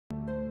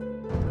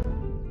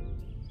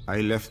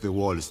I left the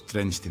walls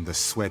drenched in the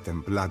sweat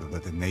and blood of the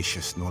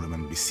tenacious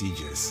Norman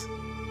besiegers.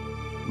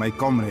 My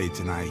comrades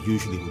and I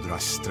usually would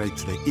rush straight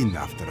to the inn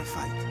after a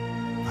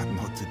fight, but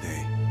not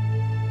today.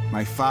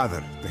 My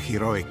father, the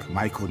heroic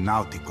Michael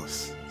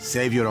Nauticus,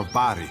 savior of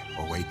Bari,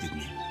 awaited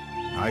me.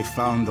 I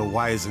found the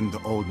wizened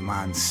old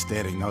man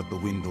staring out the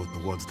window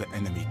towards the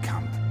enemy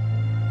camp.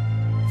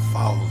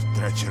 Foul,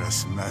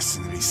 treacherous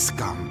mercenary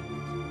scum.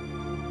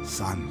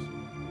 Son,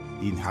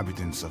 the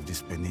inhabitants of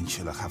this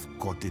peninsula have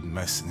courted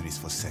mercenaries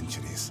for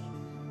centuries.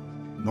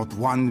 Not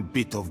one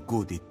bit of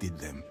good it did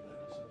them.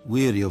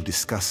 Weary of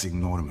discussing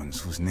Normans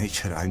whose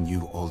nature I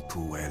knew all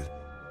too well,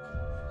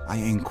 I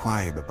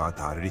inquired about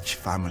our rich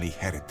family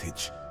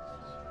heritage.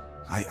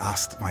 I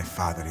asked my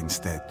father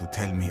instead to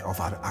tell me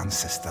of our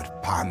ancestor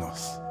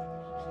Panos.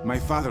 My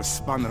father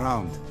spun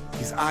round,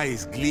 his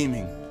eyes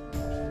gleaming.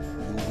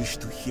 You wish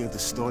to hear the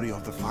story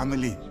of the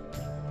family?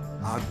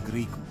 Our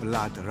Greek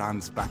blood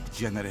runs back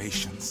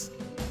generations.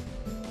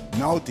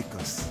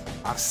 Nauticus,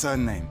 our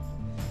surname.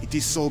 It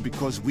is so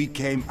because we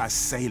came as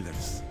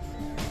sailors.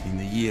 In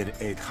the year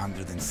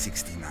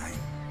 869,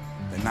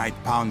 the night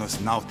Panos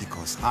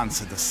Nauticus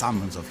answered the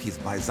summons of his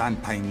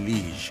Byzantine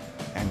liege,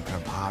 Emperor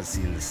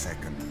Basil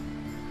II.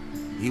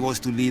 He was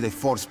to lead a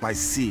force by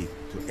sea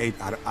to aid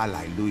our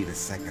ally Louis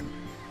II,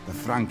 the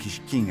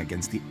Frankish king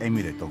against the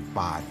Emirate of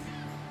Bari.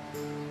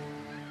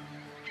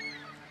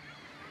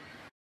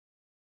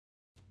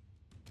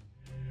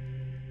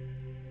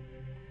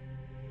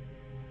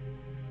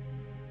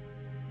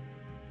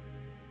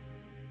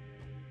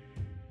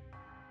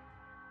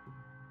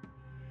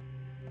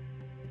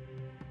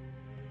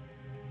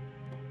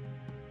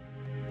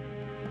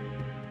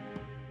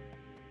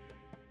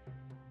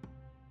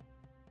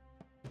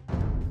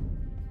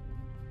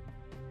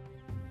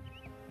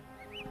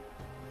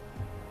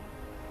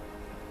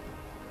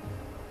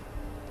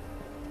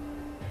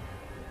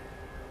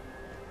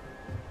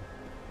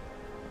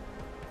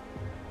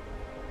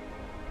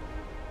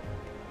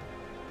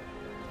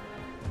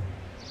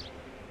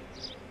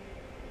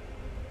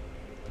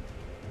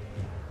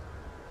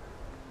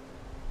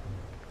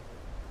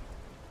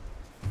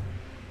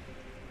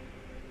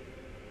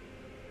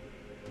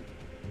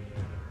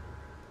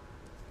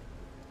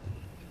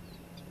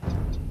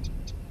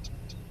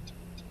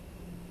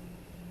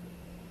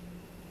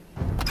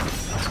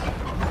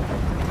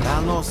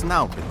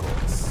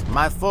 Nauticus.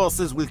 My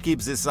forces will keep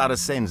the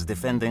Saracens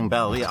defending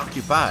Bari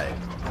occupied,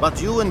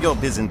 but you and your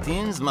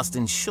Byzantines must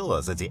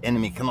ensure that the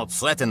enemy cannot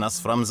threaten us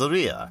from the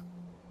rear.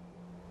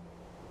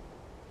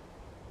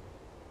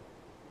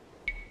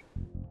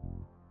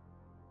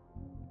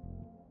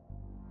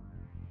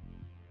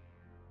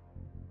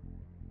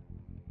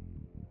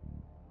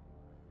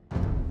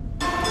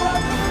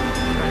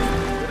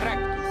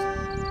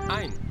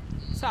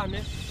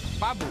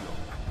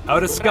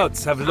 Our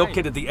scouts have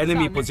located the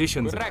enemy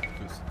positions.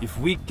 If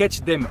we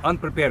catch them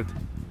unprepared,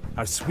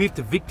 our swift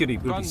victory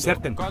will be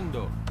certain.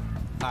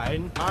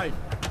 Ein.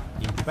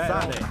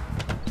 Impero.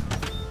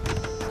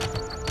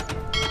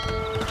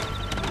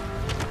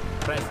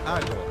 Pres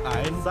ago.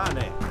 Ein.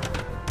 Sane.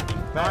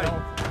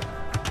 Impero.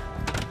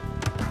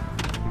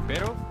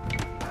 Impero.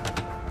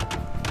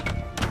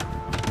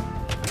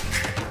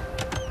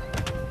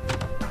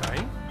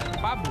 Ein.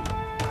 Babu.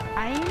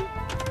 Ein.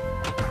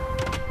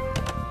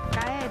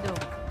 Caedo.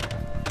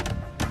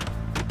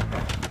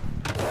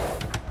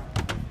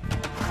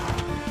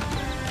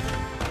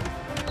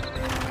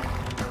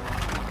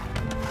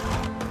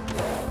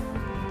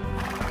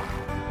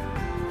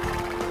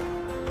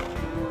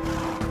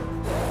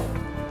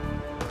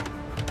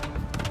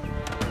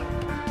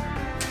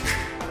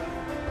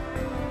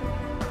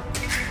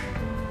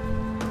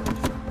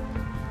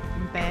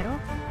 Impero.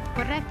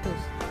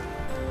 Correctus.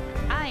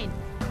 Ein.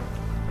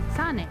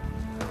 Sane.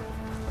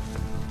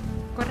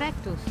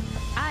 Correctus.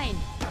 Ein.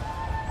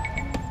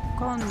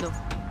 Condo.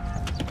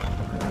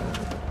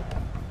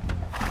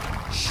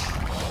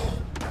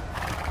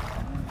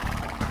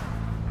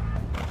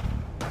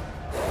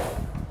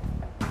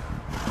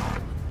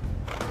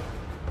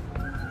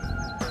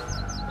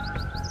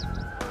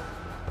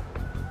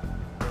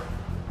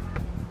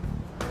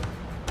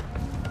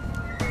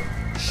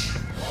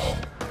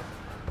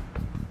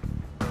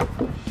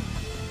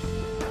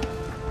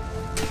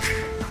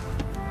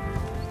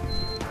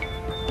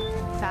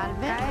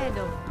 Salve.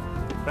 Caedo.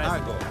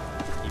 Prego.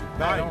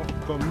 Impero.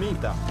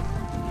 Commita.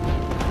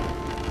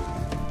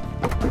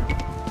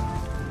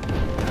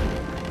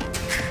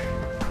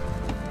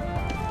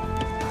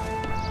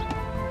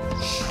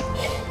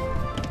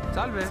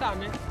 Salve.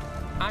 Same.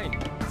 Ein.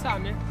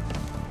 Same.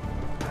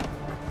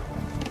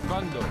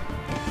 Quando?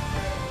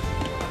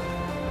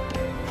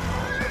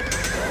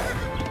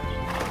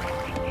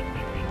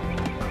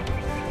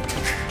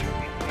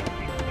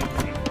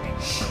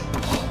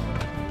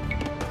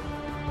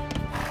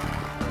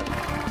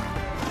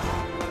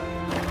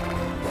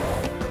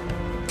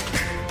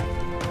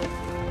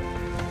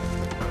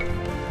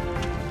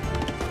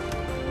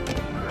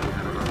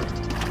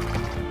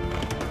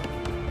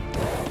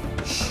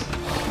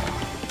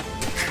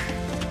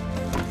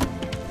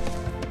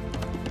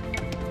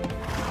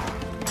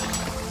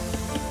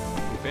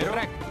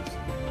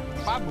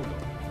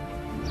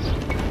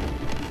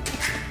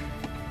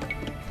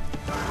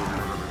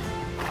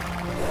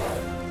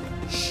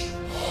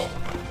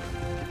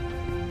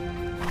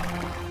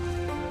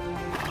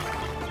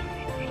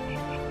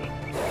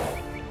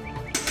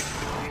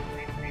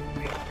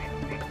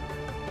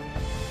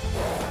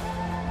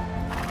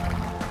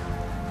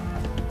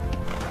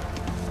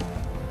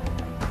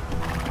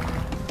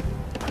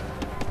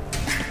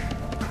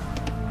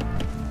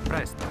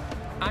 Presto.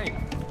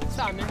 Ein.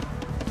 Sane.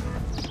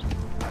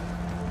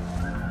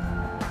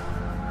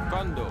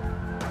 Quando?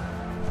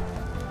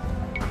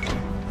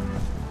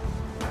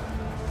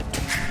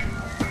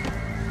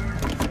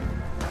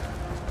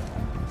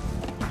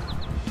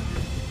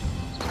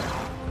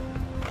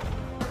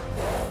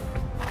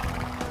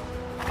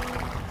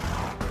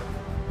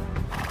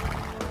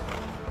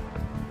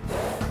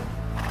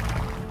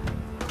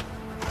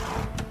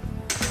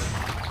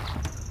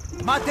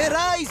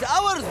 Matera is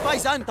ours,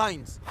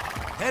 Byzantines!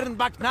 Turn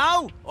back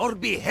now, or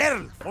be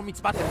hurled from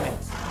its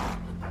battlements!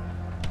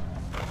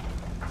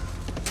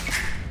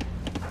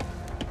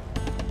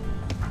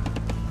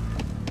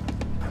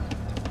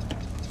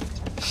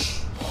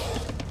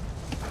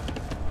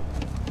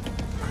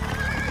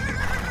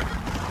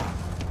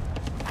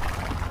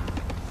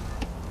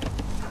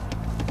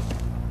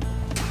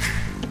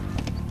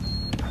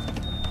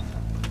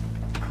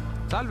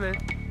 Salve.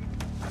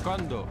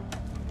 Quando?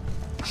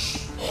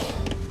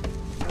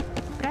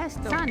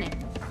 Presto.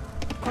 Sane.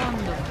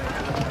 Condo.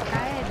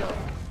 Caedo.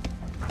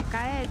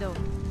 Caedo.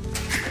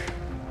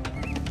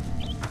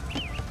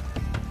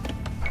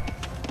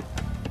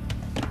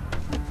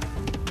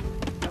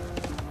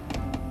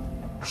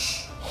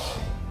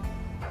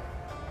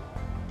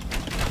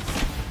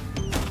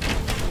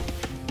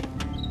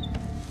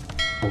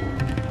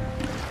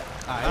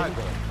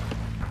 Ago.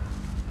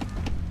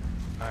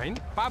 Ein.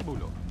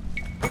 Pabulo.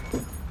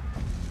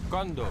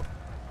 Quando?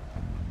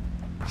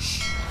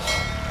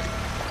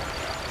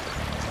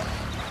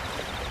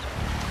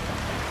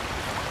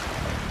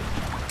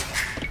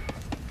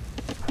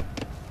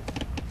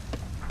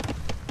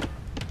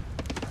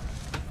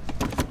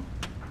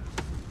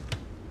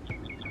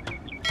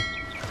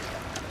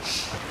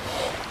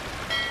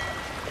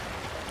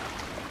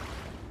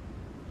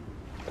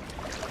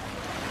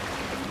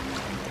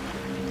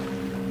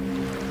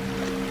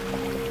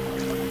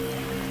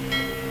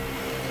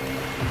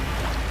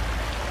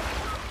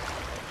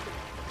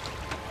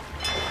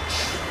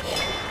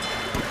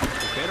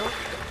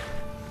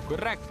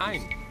 Correct.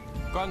 Ein.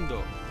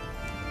 Quando?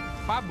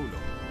 Pabulo.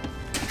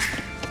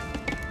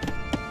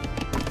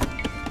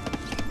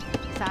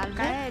 Salve.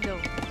 Caedo.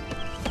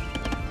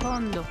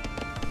 Condo.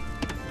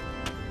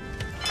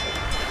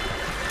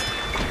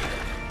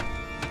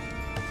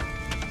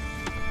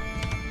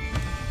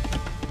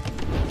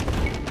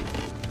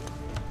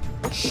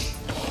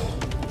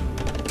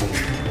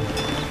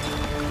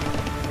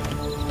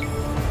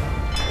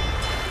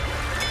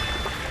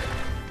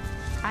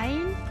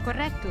 Ein.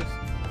 Correctus.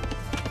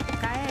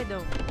 Caedo.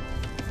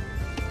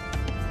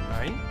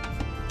 Ein.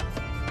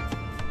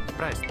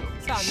 Presto.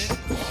 Sane.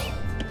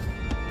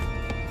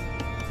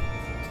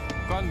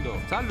 Quando?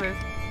 Salve.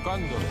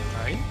 Quando?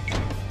 Ein.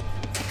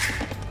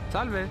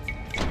 Salve.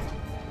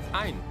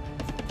 Ein.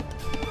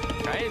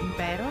 Caedo.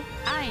 Impero.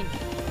 Ein.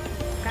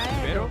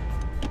 Caedo. Vero?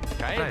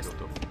 Caedo.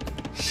 Presto.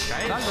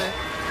 Caedo. Salve.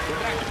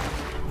 Corretto.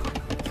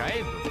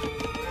 Caedo.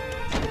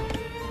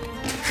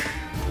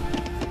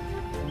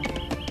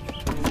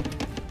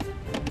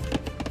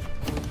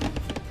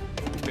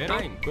 Vero?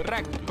 Ein.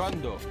 Corretto.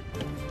 Quando?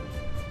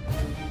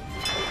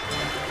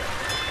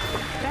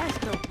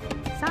 Presto.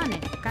 Sane.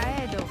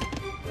 Caedo.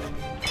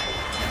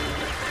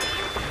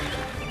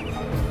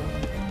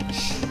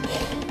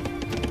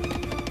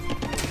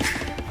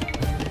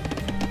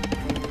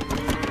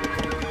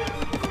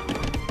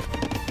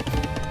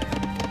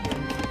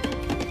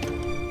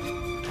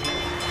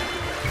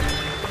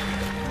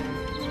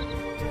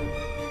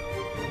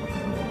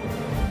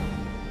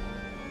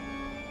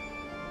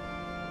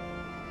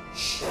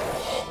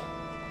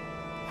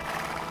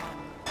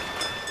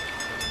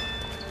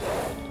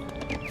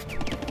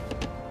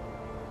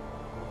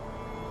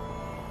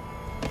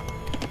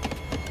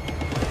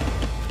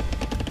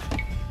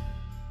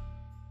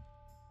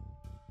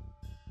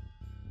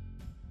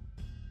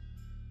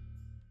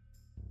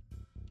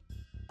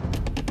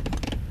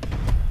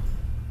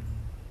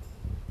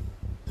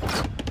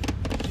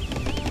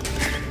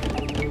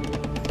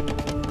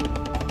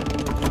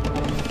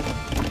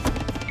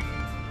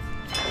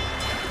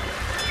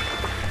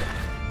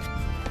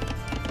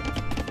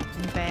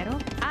 Impero.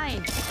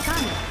 Ein.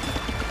 Sane.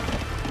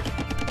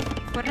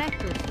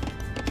 Correctus.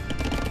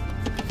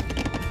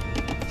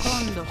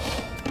 Condo.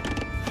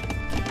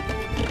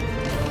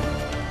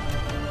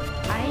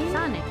 Ein.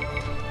 Sane.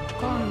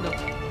 Condo.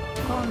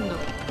 Condo.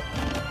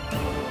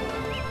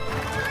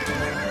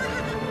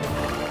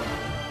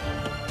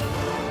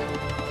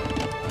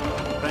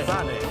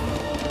 Sane.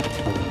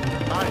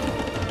 Ein.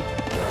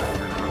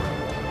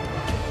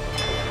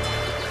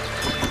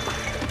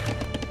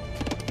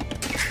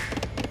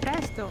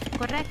 Presto.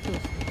 Correctus.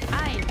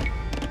 Ein.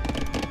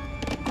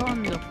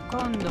 Condo.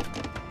 Condo.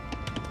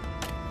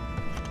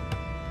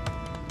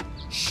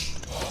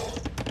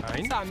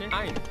 Ein. Sane.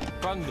 Ein.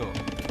 Quando?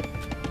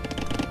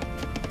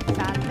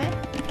 Salve.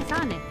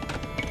 Sane.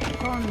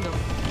 Condo.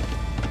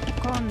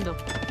 Condo.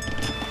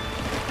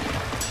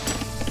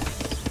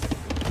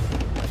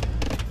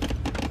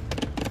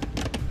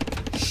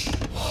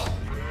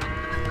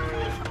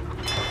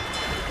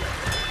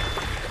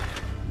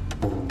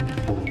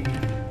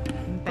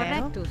 Impero.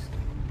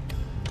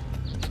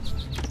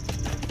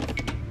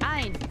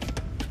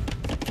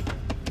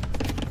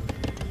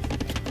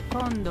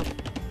 Condo.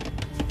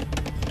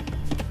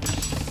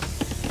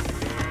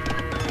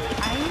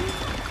 Ein.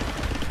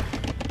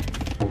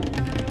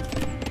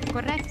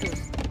 Correctus.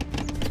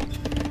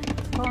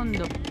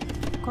 Condo.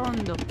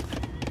 Condo.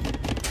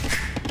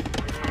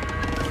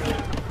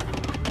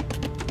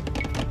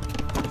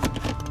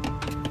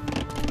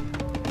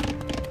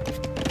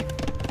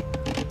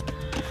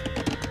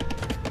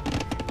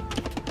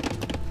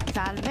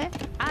 Salve.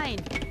 Ein.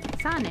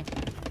 Sane.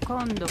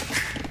 Condo.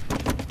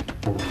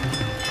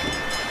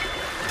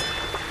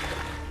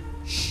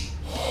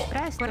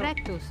 Presto.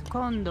 Correctus.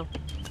 Condo.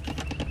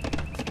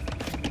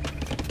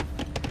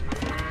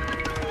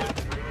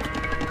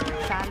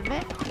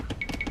 Salve.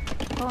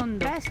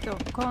 Condo. Presto.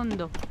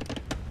 Condo.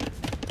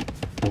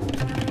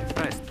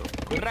 Presto.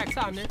 Corretto.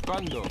 Sane.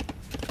 Condo.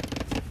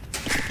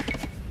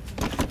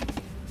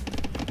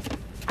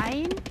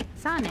 Ein.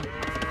 Sane.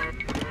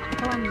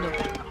 Condo.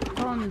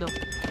 Condo.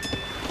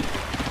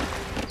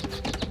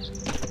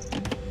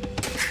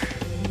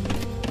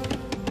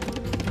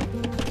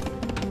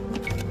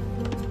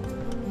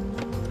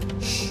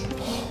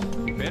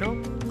 Vero?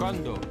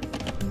 Condo.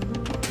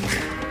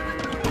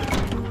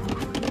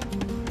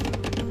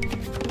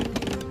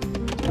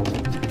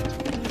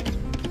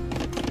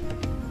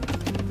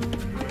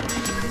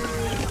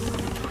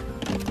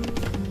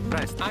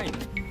 Presto. Ein.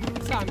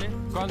 Sane.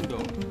 Condo.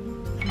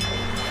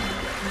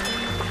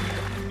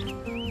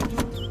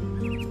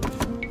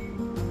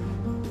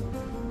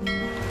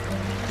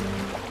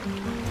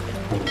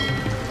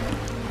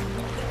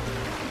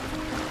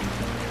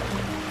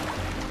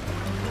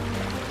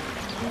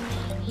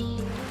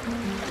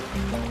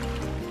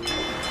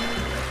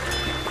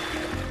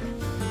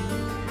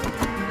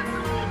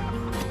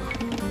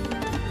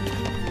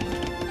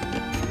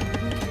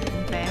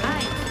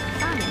 Ein.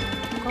 Sane.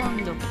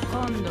 Condo.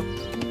 Condo.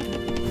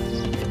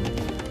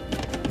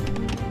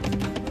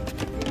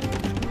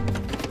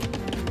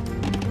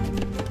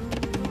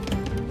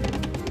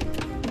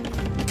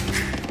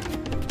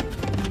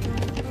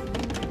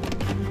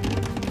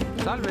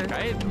 Salve.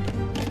 Caedo.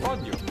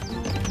 Odio.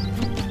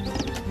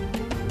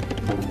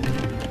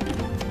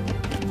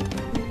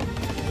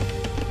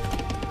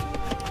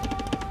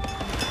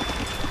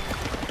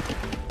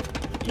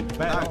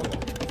 Impero.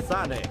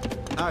 Sane.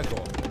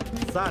 Ago.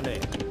 Sane.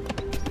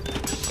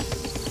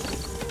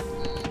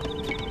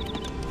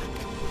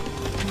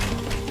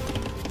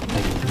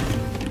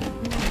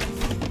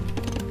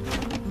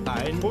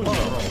 Ein Pugno.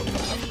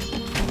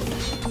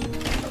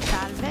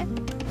 Salve.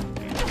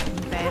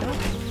 Impero.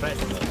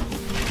 Presto.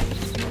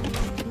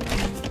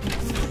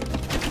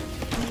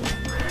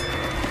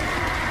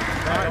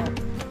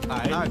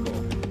 Ein. Ago.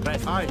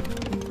 Presto. Ein.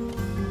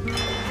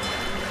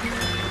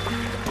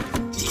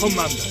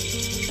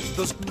 Commander,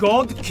 does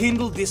God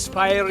kindle this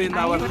fire in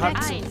our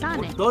hearts? Ein.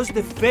 Or Sane. does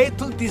the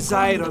fatal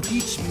desire of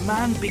each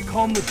man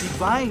become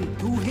divine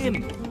to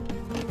him?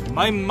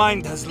 My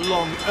mind has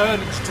long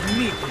urged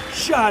me to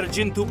charge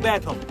into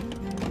battle.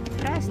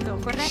 Presto.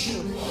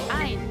 Correctus.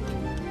 Ein.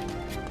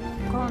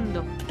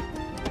 Condo.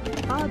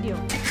 Odio.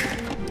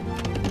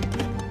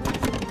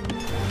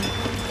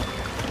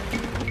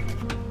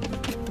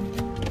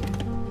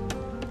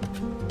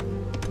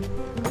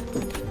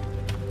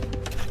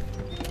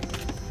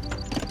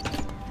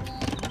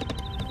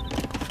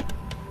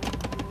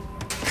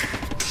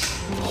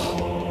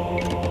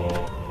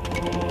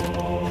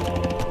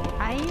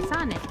 Ein.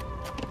 Sane.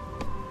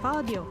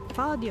 Podio.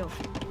 Podio.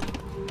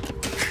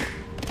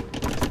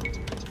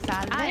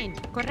 Salve. Ein.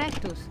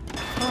 Correctus.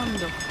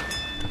 Condo.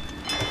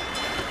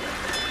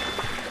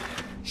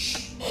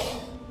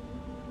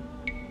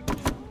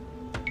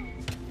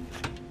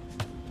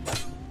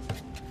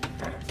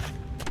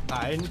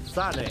 Ein.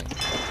 Sane.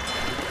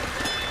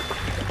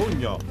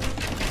 Pugno.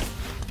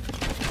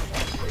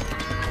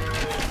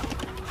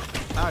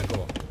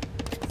 Ago.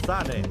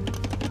 Sane.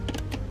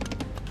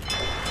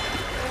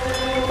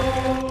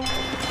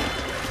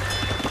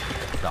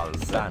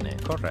 Sane.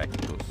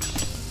 Correctus.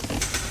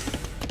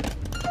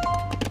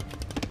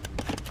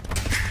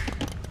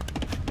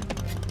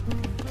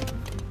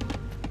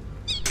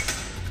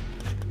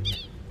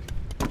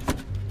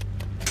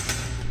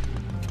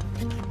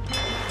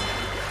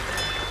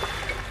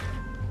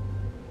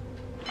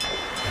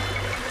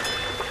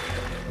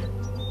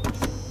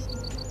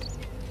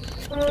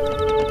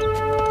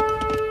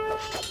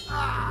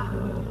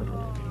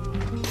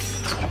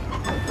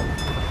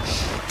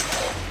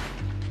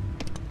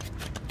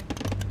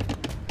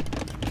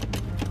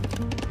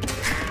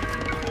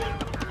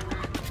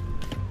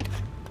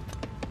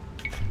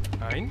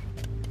 Ein.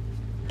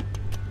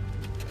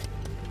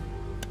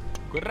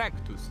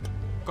 Correctus.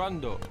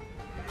 Condo.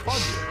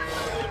 Podio.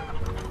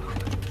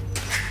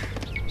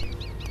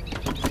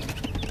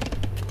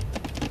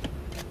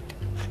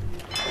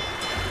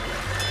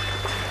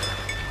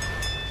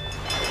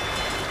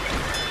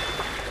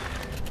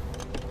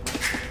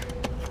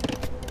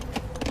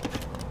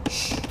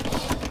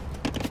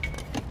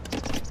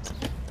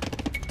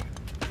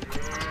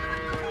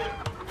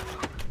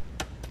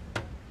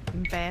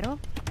 Impero.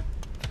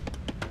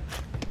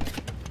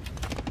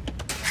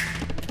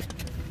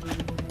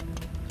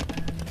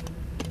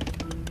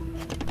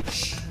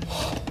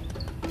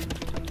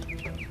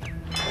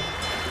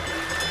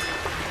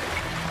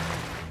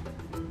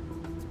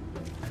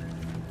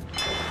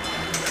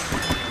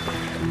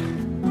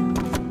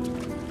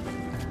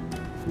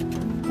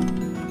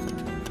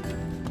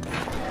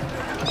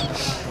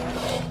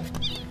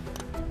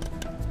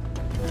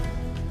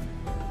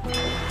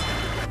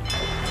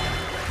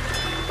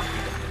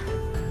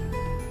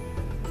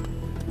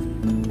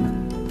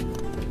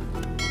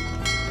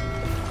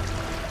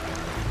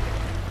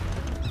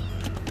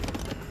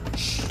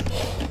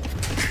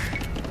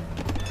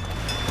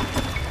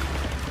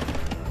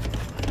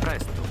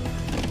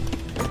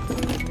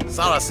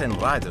 Saracen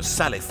riders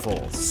sally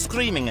forth,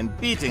 screaming and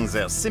beating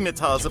their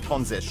scimitars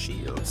upon their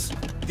shields.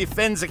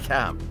 Defend the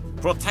camp.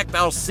 Protect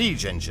our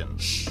siege engine.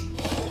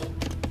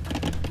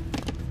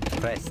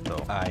 Presto.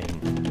 Ein.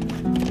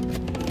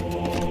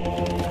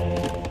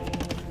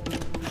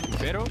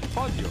 Impero,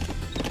 podio.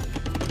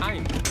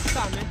 Ein,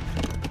 sane.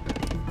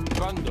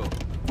 Quando,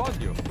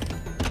 podio.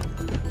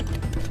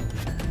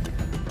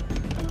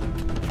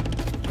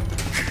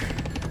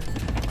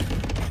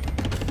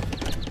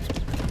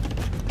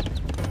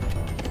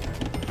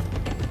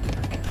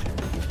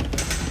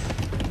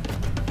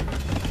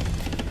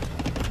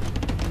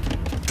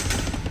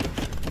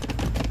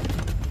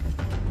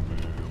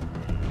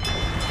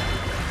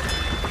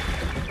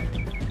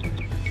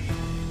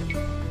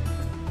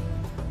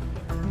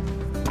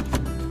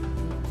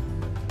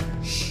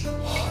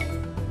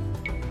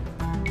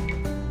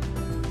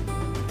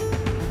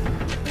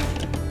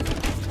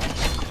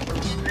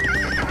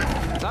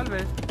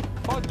 Salve,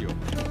 podio.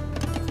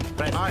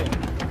 Presto. Ein.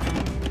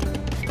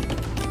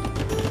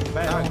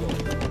 Ago.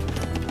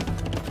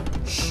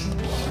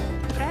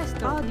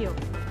 Presto. Podio.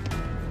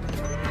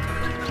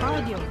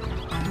 Podio.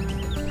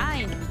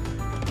 Ein.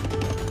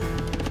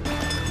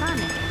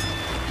 Sane.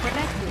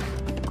 Correctus.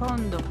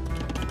 Condo.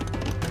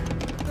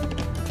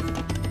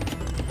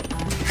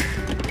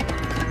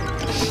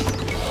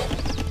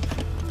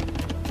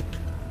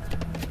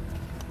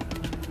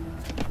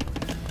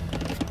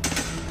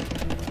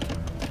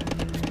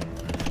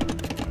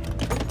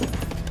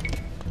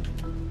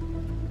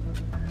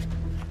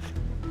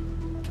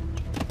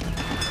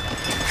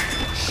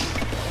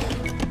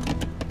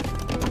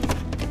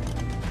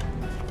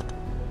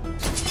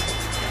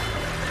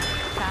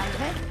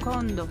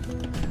 Condo.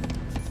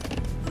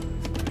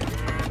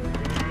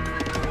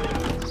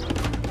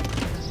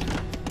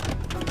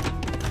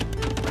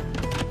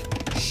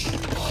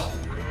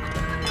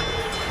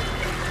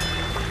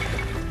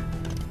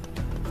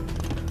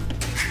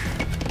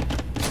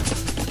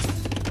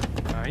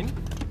 Ein.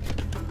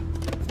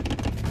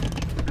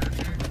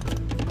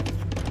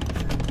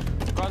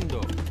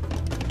 Quando.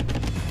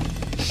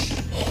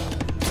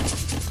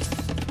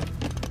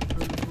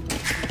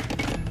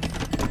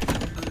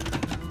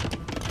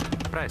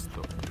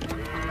 Presto.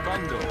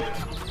 Quando.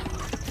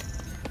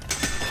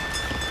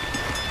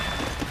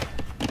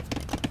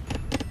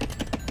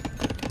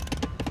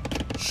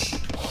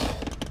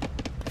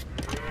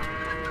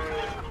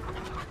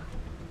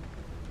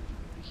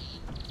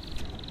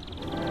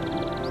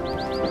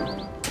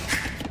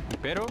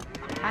 Impero.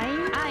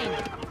 Ein.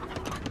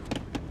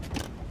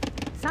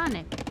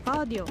 Sane.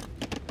 Podio.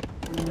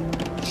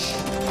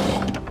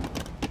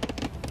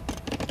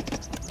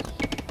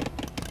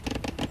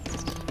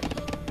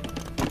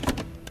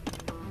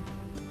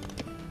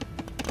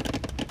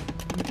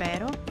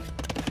 Impero.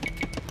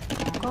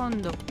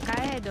 Condo.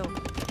 Caedo.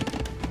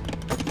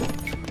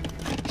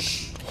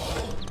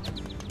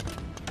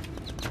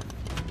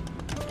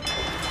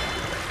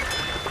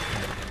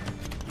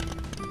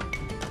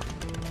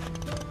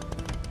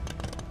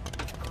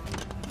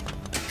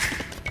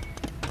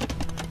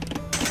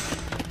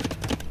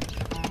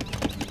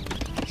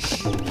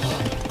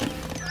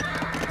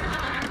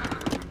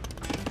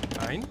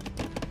 Ein.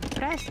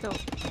 Presto.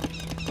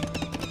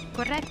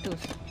 Correctus.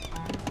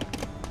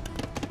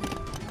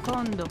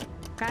 Condo.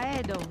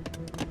 Caedo.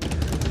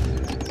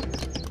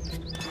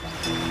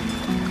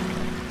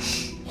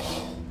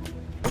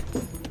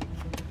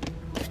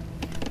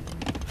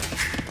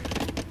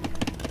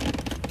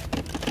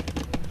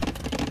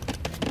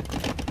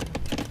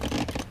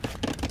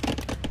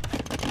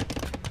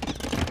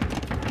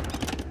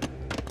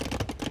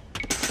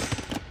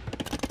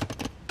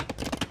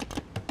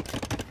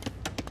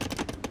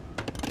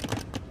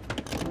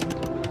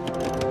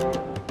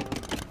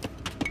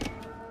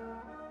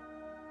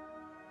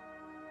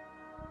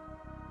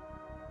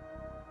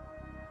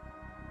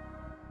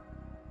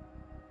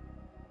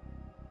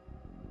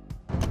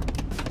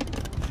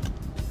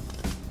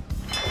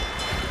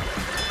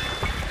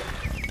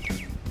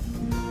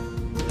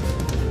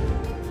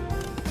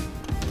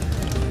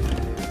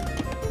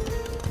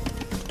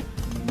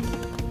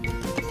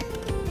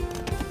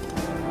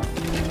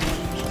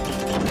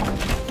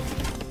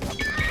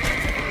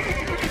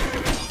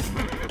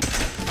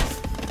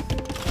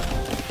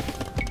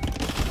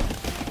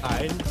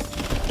 Ein.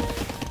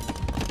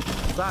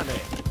 Sane.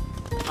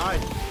 Ein.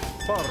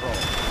 Porro.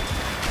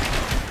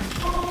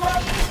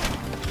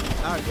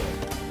 Ago.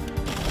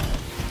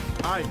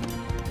 Ein.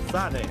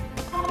 Sane.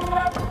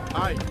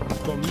 Ein.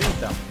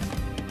 Commita.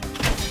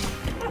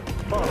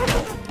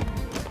 Porro.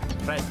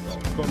 Presto.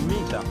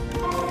 Commita.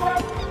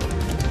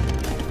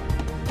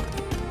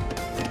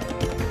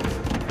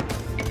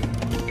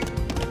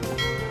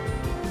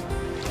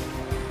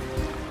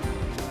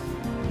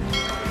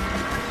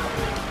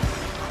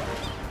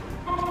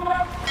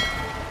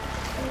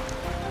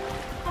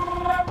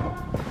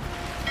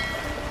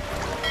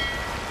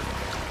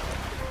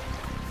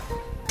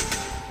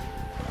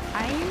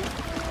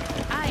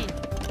 Ein.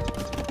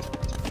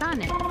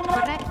 Sane.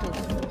 Correctus.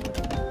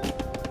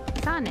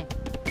 Sane.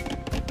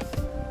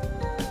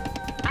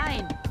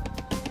 Ein.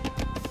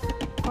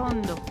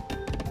 Secondo.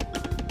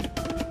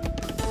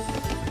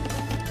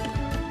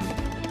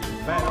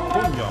 Impero.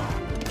 Pugno.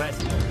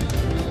 Presto.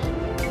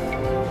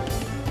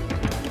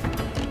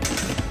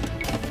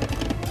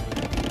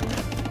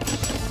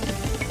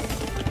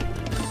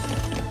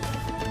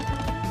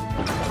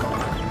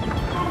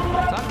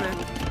 Salve.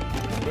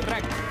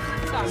 Corretto.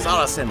 Salve.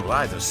 Saracen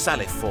riders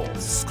sally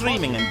forth,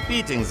 screaming and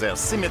beating their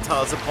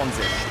scimitars upon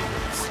their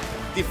shields.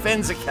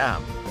 Defend the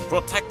camp.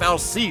 Protect our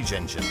siege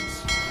engines.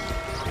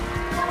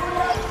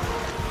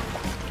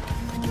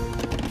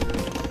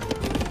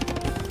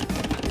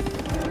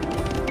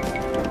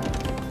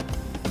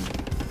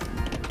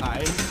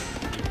 Ein.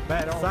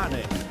 Impero.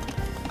 Sane.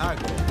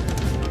 Agro.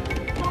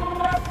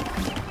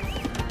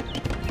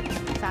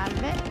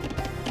 Salve.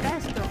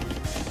 Presto.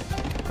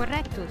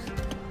 Correctus.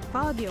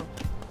 Podio.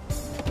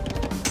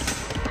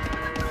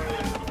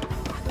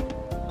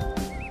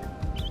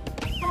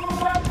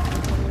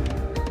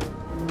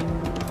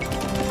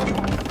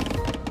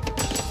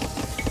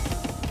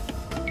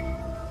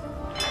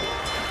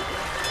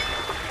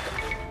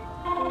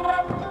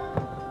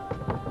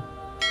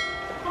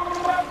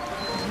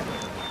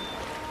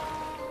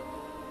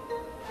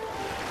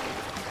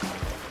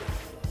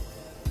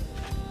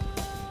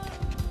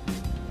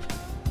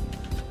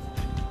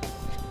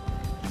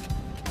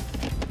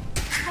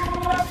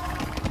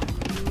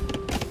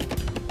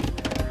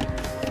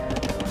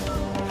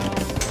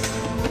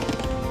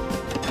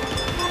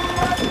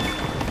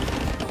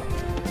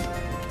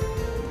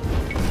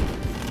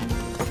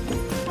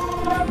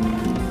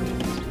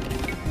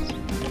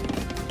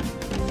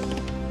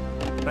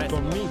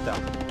 Commita.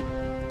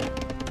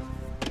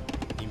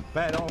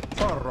 Impero.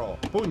 Forro.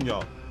 Pugno.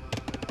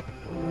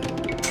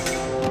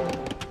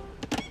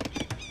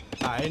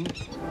 Ein.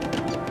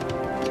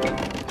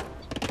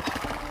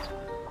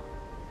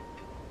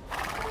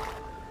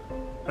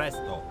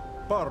 Presto.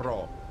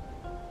 Porro.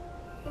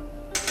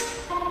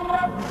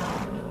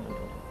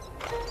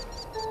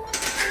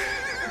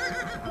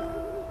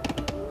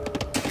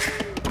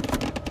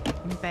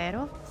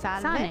 Impero.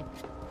 Salve. Sane.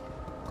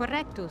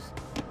 Correctus.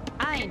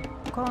 Ein.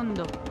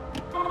 Condo.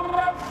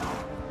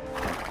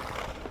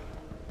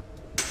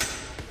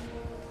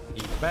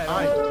 Impero.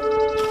 Ein.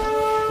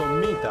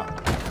 Commita.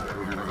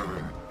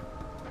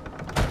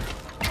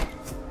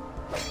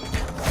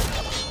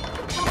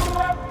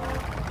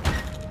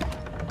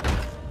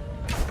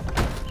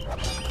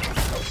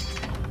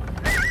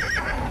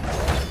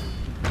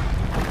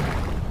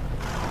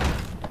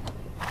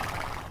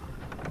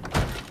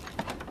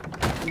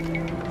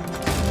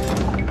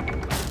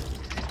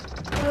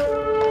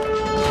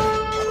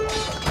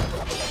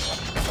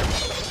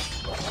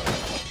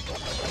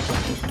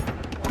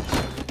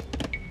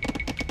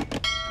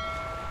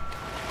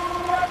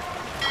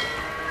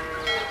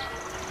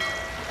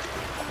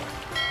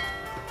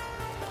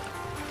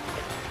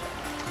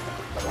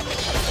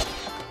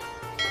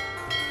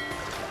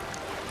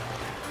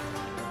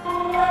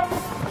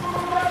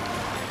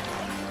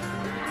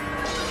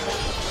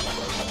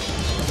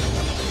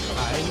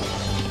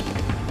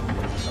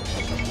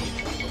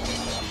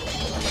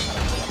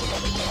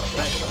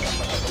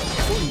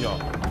 Pugno.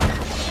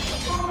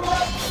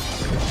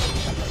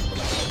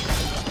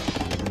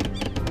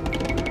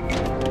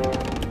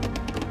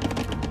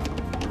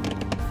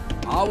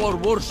 Our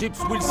warships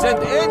will send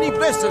any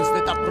vessels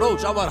that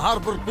approach our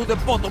harbor to the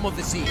bottom of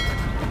the sea.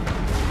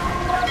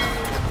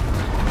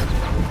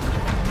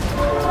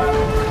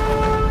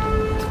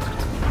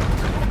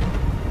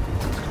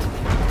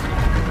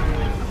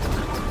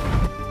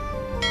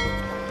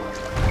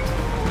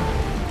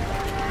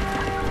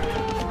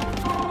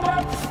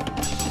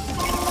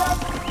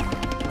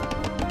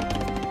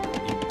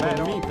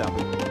 Permita.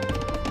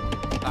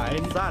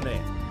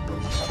 Aenzane.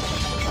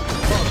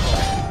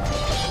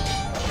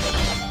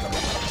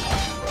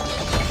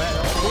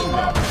 Pero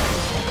pugno.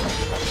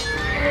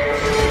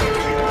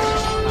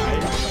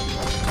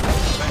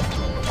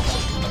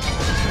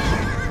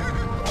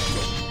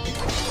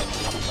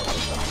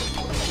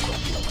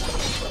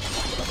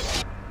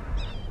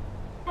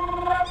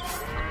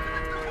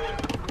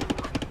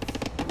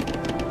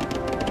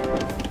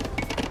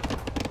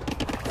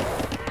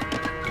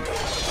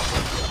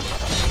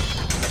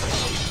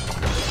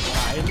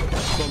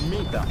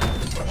 Commita.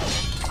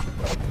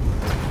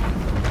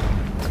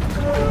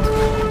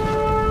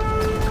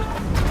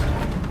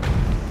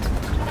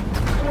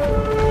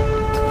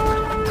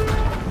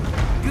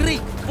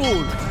 Greek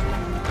fools!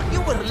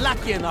 You were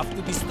lucky enough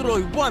to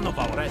destroy one of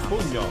our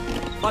Pugno.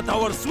 but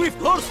our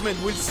swift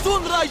horsemen will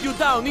soon ride you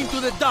down into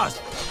the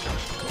dust!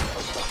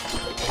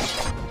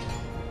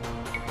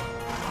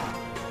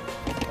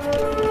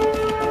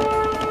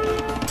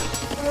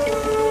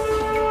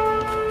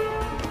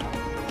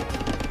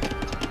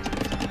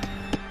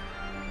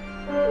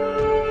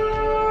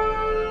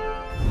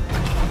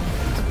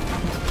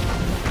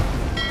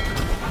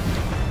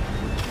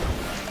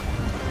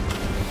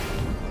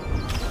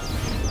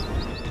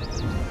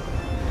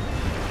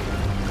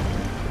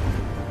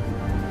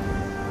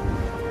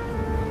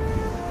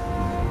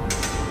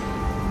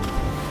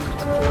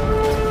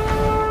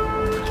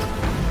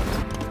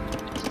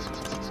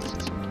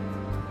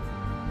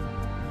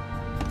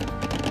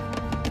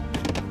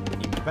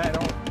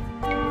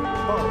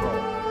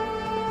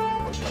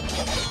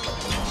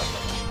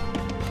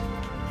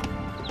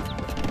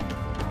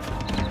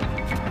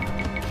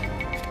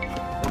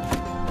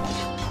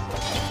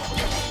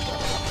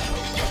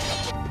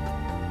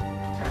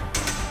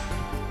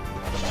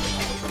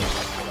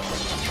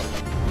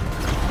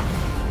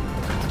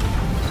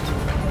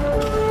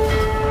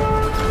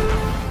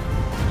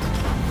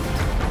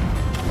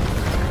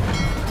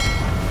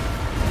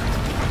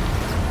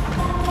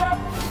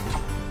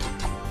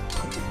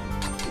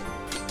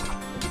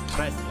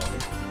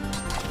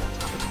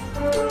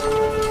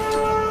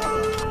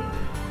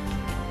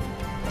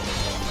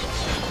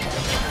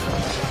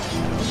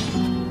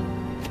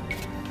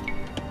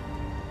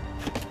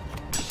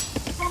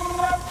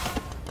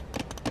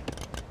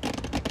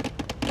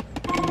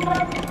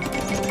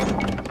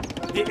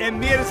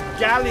 Emir's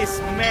galleys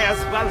may as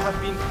well have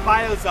been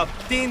piles of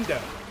tinder.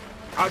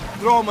 Our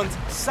Romans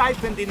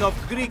siphoned enough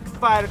Greek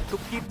fire to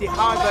keep the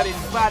harbor in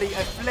Bari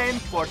aflame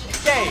for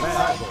days.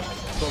 Berago,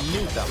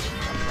 Comita.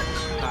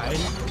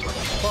 Ein,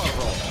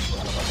 Porro.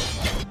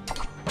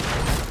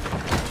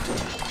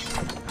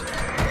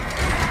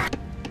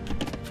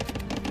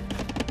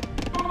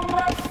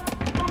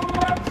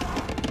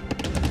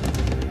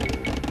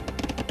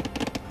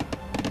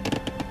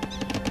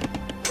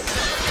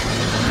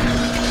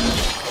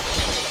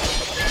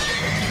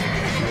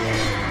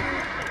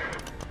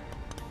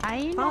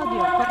 Ein.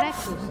 Podio.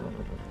 Correctus.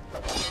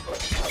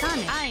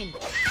 Sane. Ein.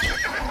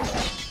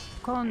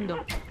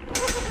 Condo.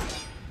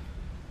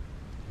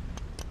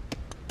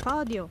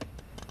 Podio.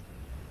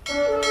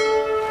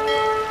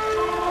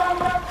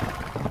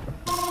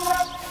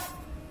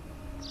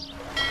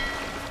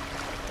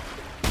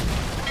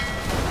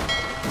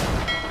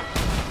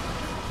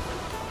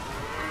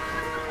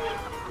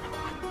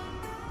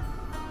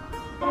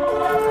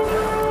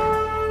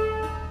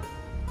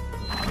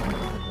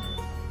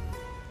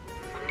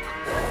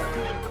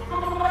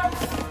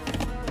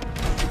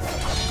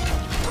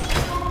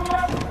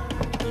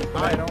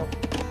 Impero.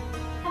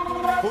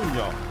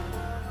 Pugno.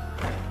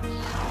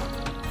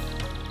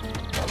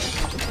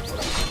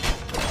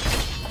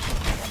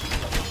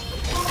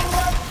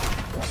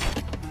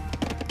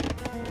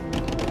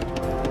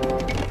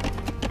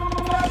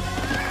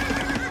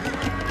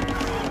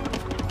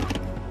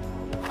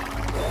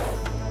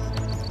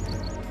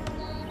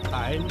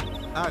 Ein,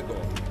 Ago.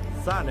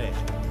 Sane.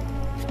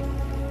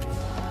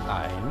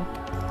 Ein.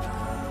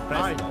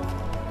 Presto.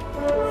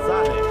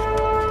 Sane.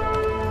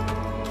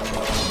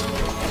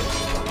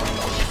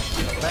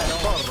 Bene,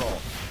 corro.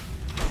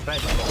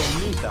 Presto,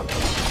 Comita.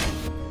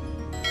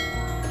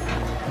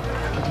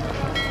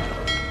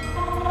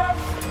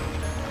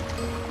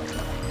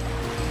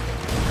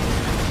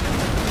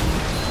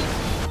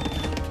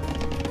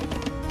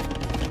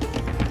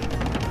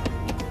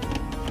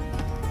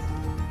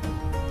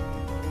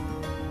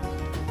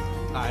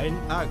 Ein,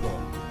 Ago.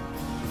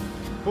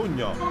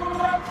 Pugno.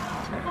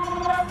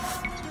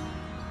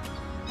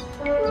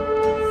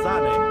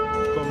 Sane.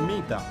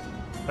 Comita.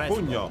 Presto.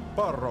 Pugno.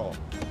 Porro.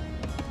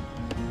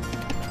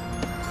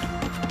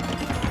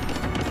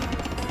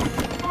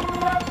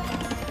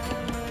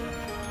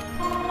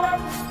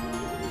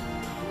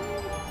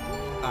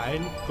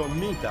 Ein,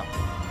 Comita.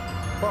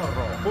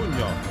 Porro.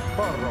 Pugno.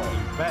 Porro.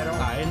 Impero.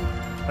 Ein.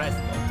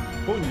 Presto.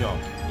 Pugno.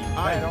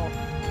 Impero.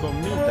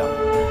 Comita.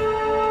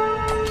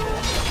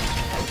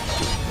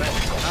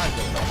 Presto.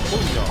 Ago.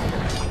 Pugno.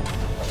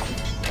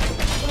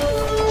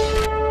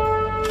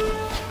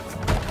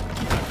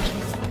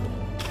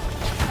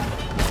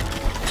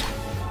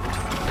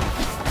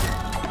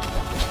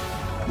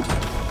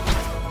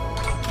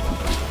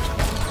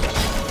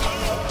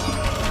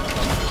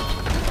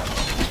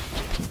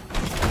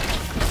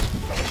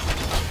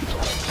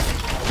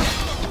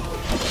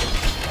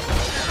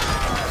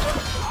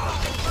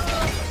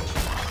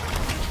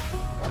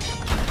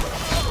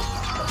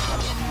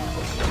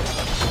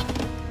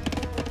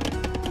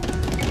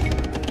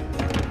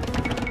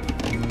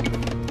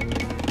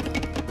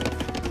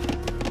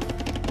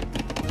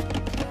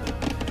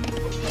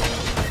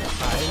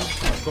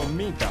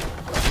 Comita.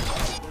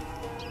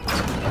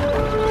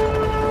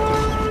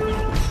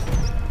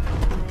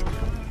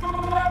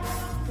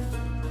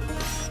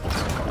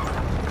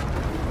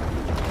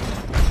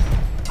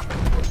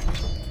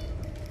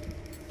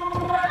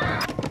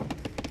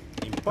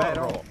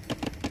 Impero.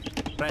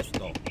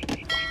 Presto.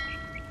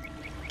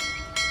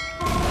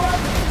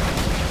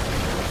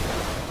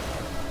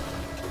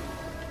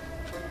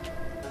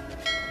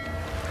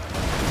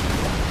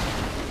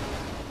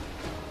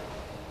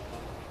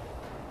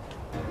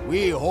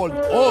 We hold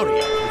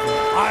Oria with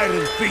an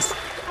iron fist.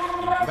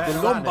 If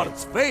the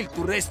Lombards fail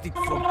to wrest it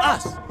from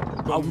us,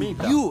 how will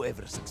you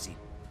ever succeed?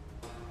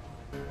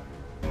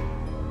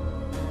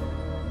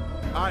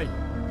 Ein.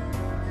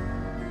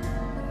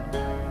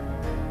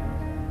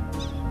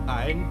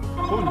 Ein.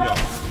 Pugno.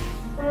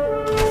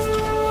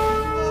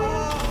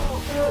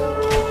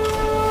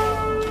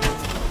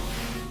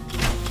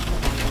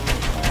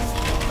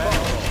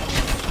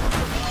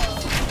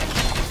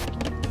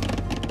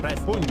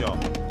 Presto. Pugno.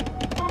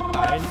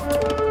 Ein.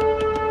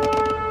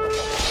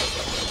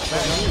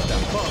 Comita.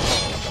 Porro.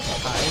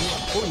 Ein.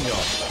 Pugno.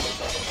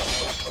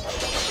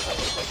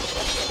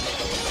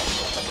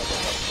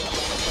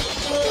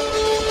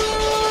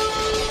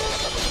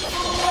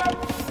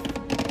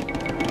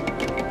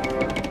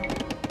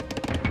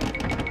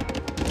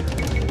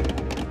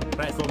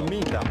 Presto.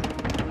 Comita.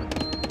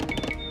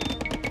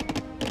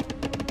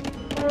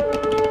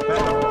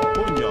 Impero.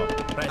 Pugno.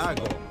 Presto.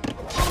 Ago.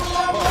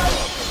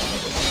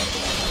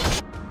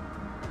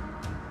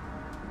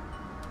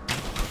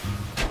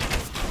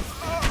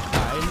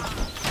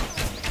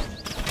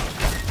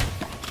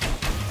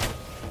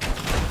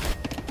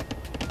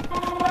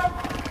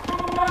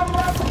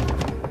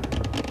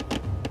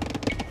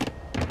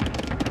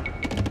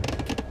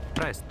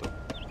 Presto.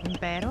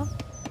 Impero.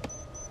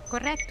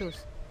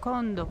 Correctus.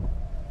 Condo.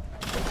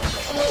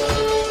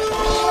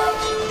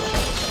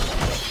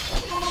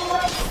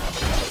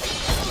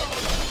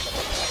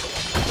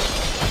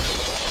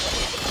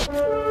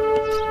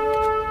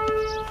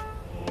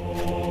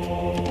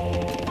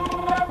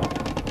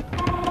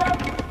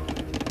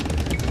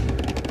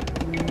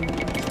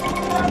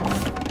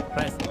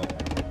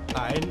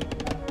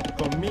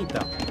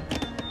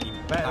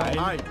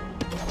 Impero. Ein.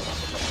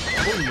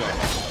 Pugno.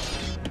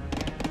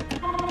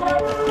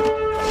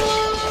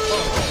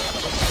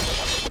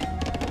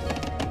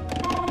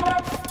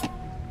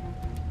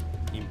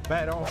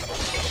 Impero.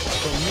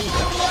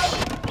 Sommità.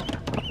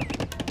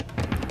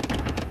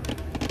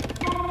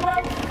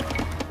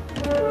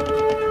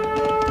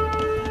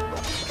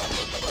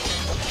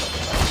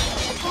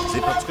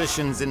 The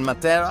patricians in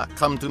Matera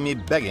come to me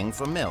begging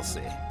for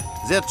mercy.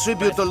 Their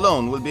tribute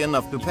alone will be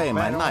enough to pay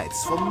my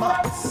knights for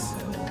months.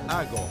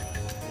 Ago.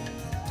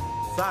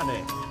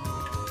 Sane.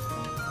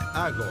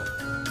 Ago.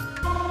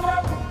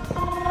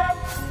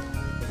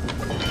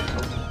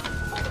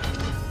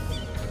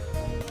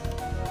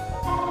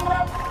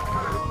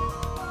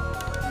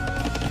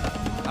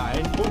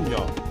 Ein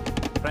pugno.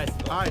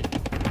 Presto. Ein.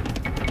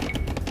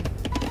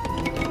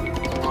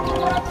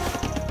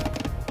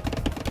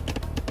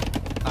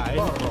 Ein.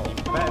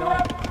 Impero.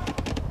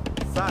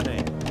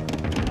 Sane.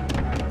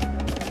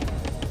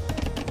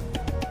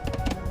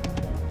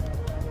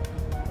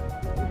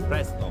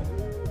 Presto.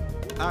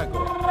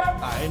 Ago.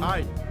 Ein.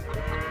 Ein.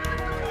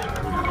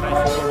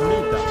 Presto.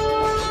 Mita.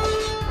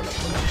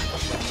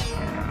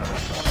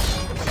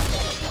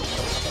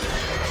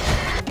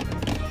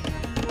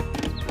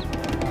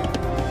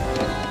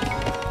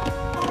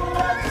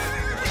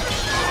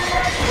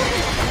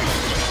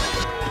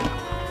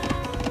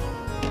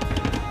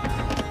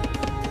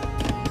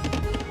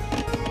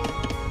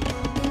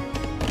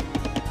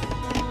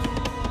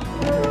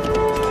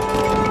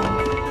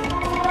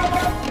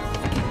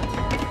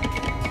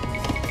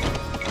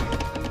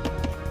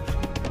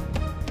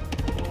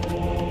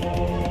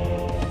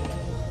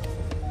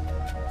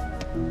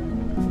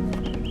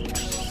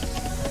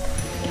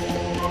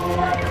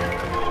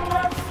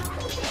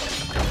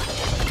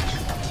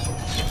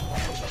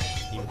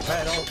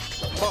 Impero.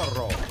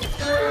 Porro.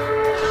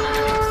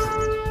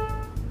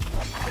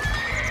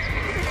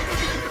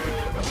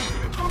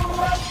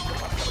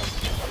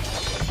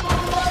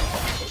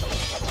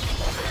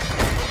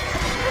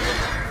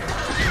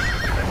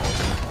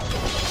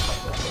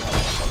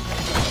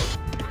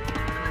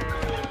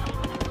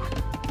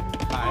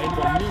 Ein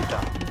Mita.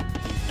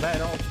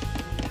 Impero.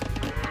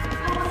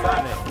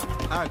 Sane.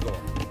 Ago.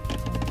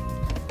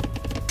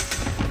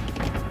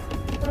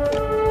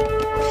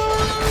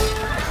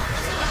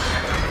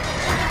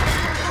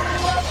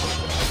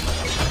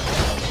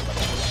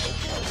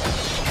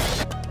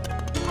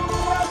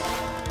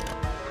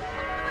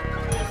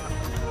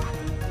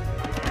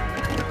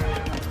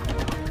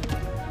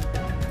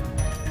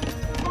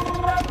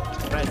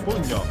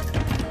 Pugno.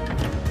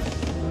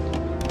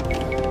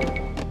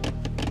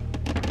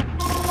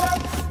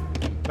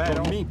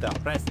 Impero. Mita.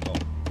 Presto.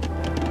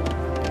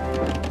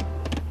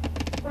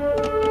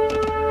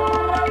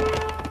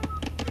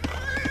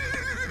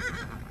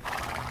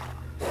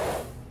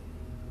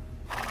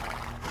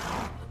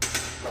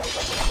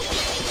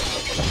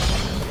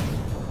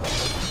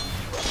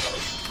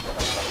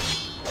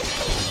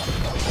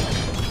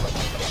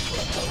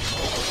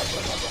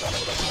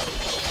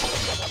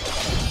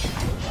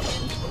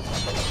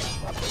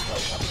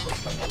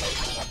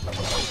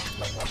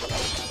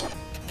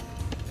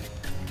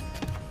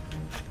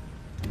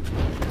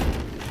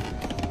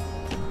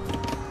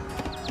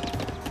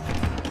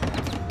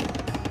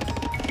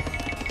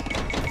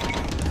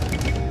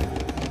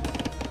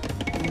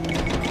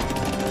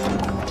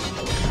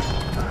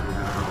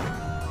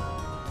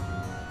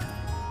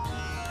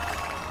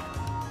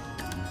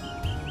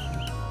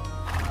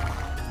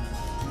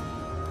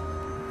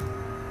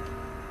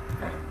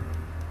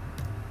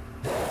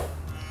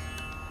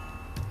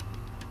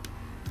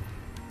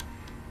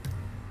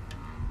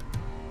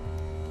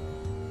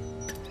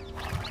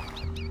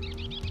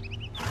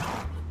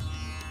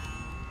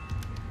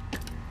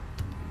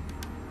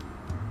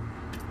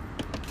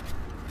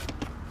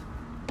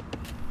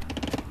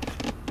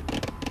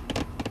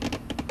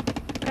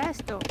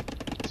 Presto.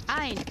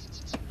 Ein.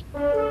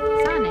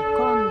 Sane.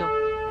 Condo.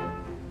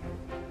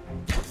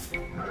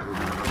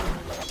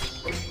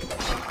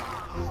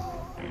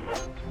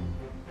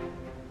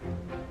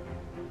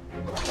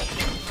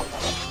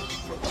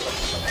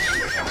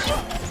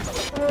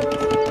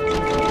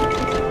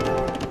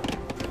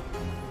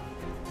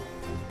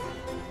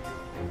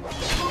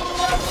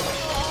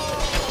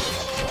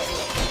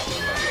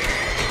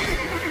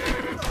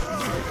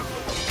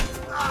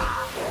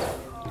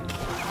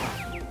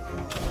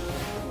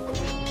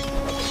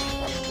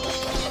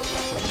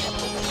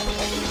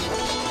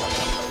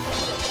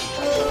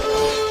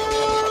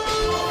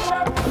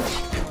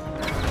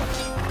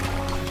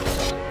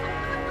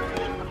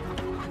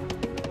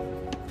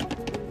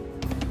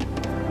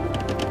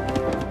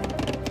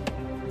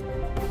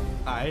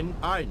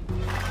 Ein.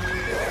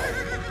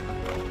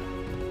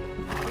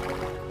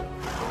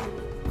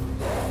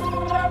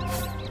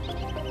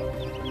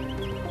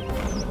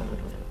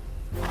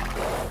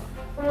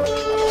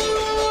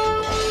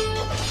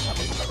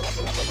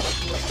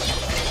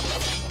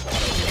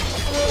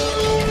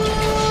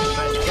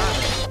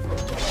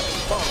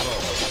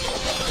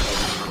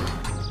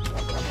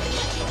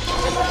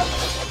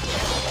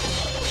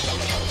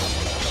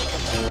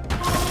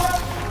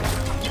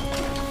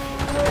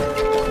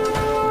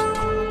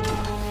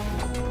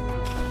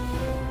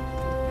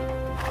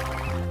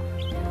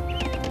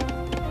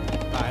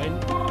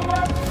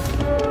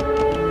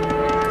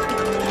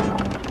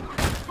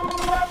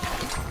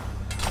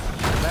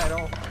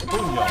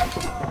 Pugno.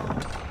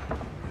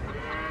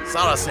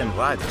 Saracen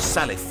riders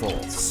sally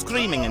forth,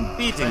 screaming and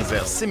beating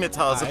their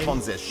scimitars upon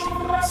their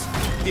shields.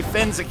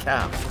 Defend the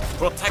camp,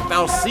 protect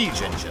our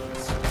siege engines.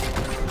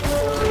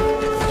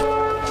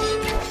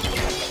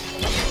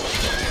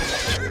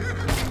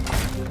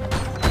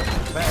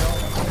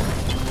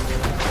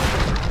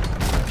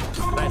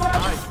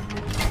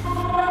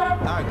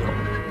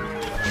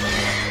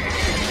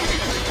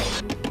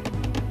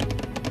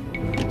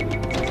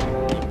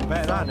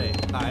 Sane,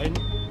 Aen,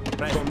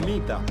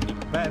 Commita,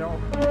 Impero,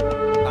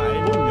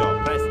 Aen, Pugno,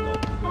 presto.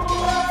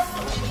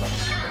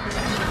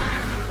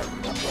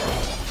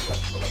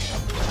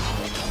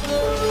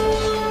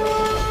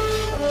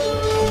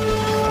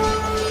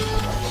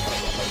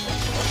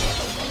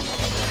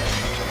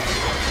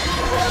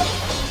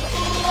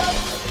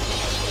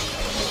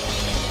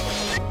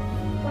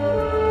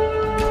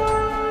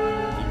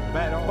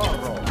 Impero,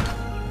 Porro.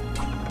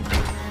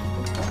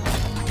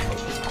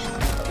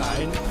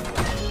 Aen.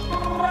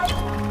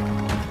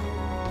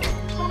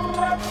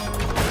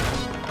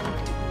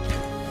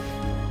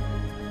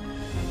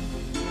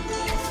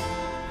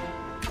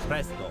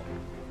 Presto.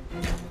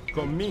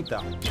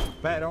 Commita.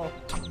 Impero.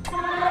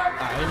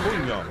 Aen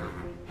Pugno.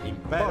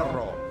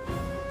 Impero.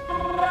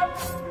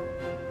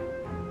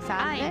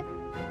 Sai?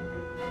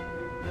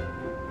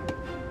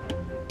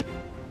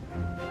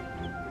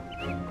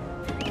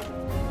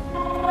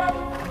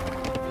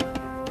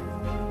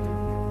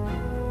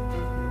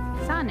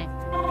 Sane.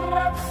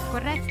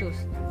 Correctus.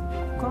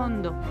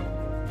 Condo.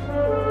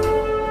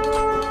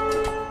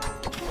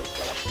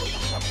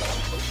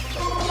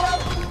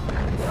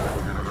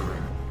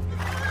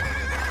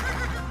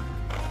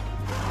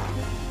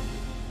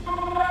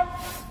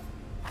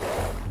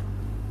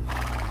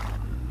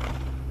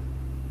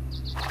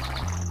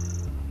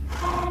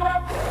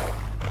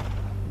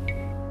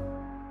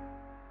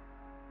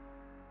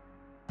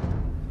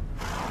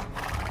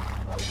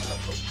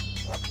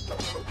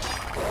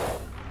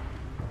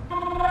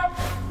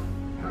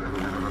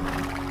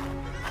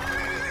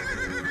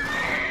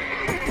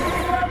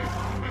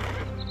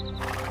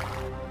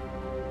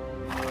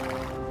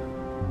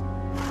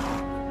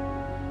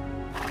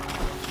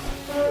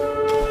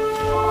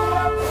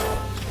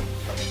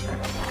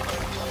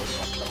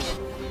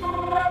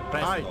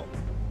 Presto.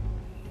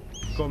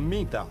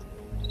 Commita.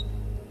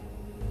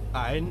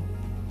 Aen.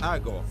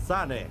 Ago.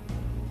 Sane.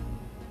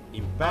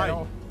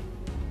 Impero.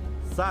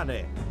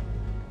 Sane.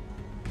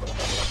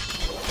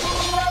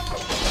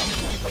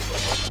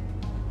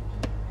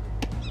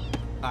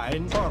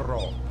 Aen.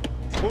 Porro.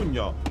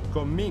 Pugno.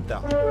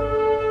 Commita.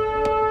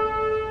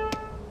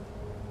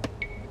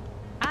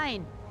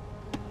 Ain.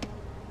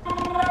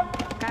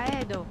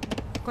 Caedo.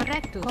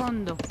 Correctus.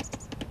 Condo.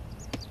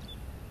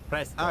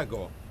 Presto.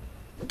 Ago.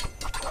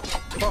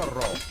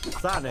 Porro.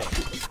 Sane.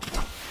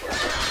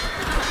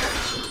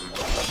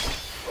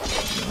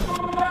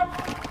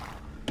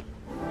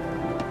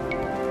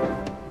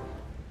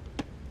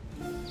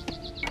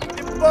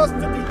 The most of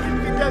the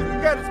infidel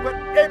girls were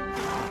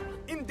empty.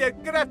 In their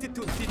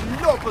gratitude, the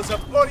nobles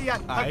of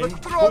Orient have Ain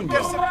withdrawn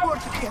their Pugno.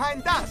 support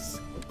behind us.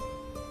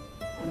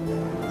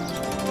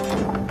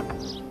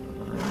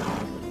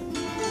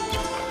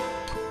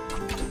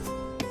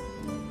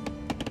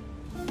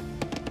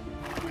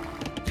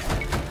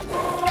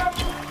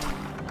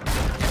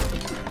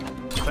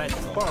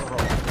 Presto. Porro.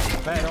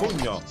 Impero.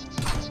 Pugno.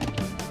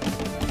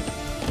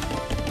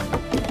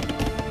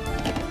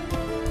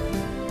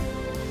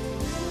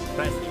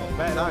 Presto.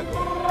 Impero. Ago.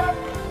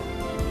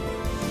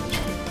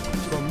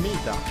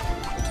 Commita.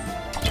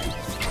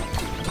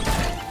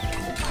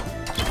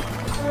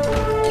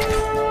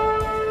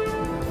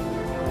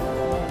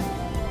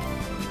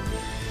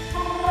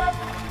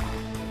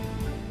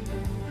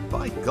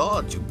 By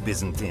God, you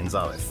Byzantines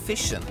are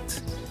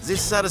efficient. The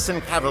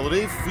Saracen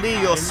cavalry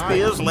flee your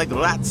spears like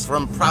rats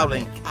from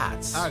prowling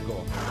cats.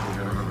 Ago.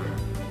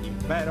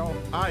 Impero.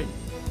 Ain.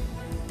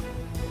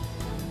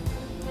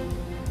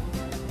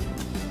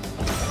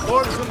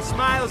 Fortune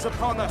smiles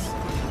upon us.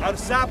 Our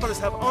zappers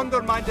have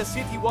undermined the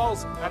city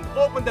walls and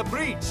opened a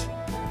breach.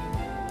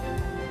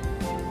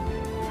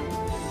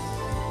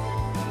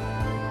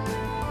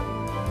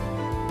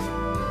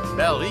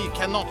 Bari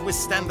cannot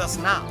withstand us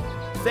now.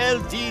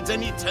 Fell deeds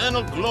and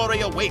eternal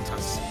glory await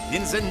us.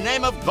 In the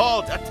name of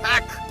God,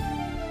 attack!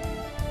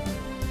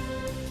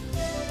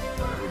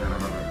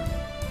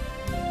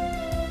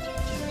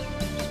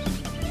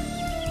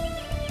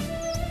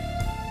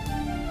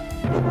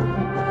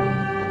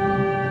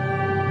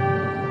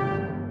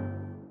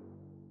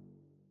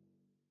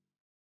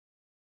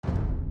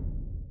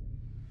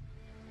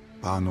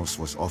 Panos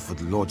was offered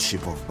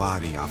lordship of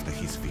Bari after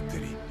his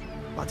victory,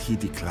 but he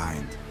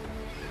declined,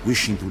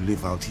 wishing to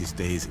live out his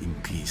days in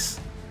peace.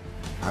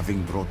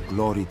 Having brought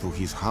glory to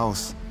his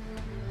house,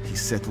 he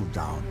settled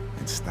down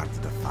and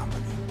started a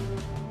family.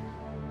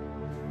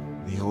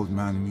 The old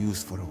man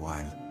mused for a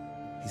while,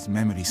 his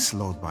memory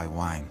slowed by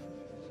wine.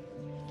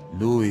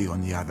 Louis,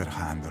 on the other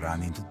hand,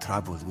 ran into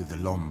trouble with the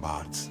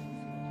Lombards.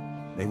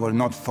 They were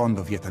not fond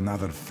of yet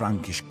another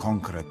Frankish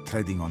conqueror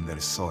treading on their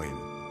soil.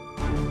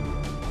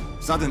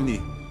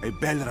 Suddenly, a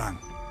bell rang,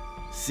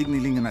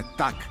 signaling an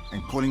attack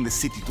and calling the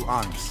city to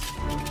arms.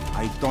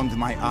 I donned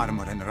my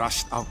armor and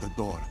rushed out the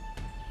door,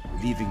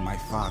 leaving my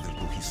father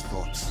to his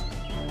thoughts.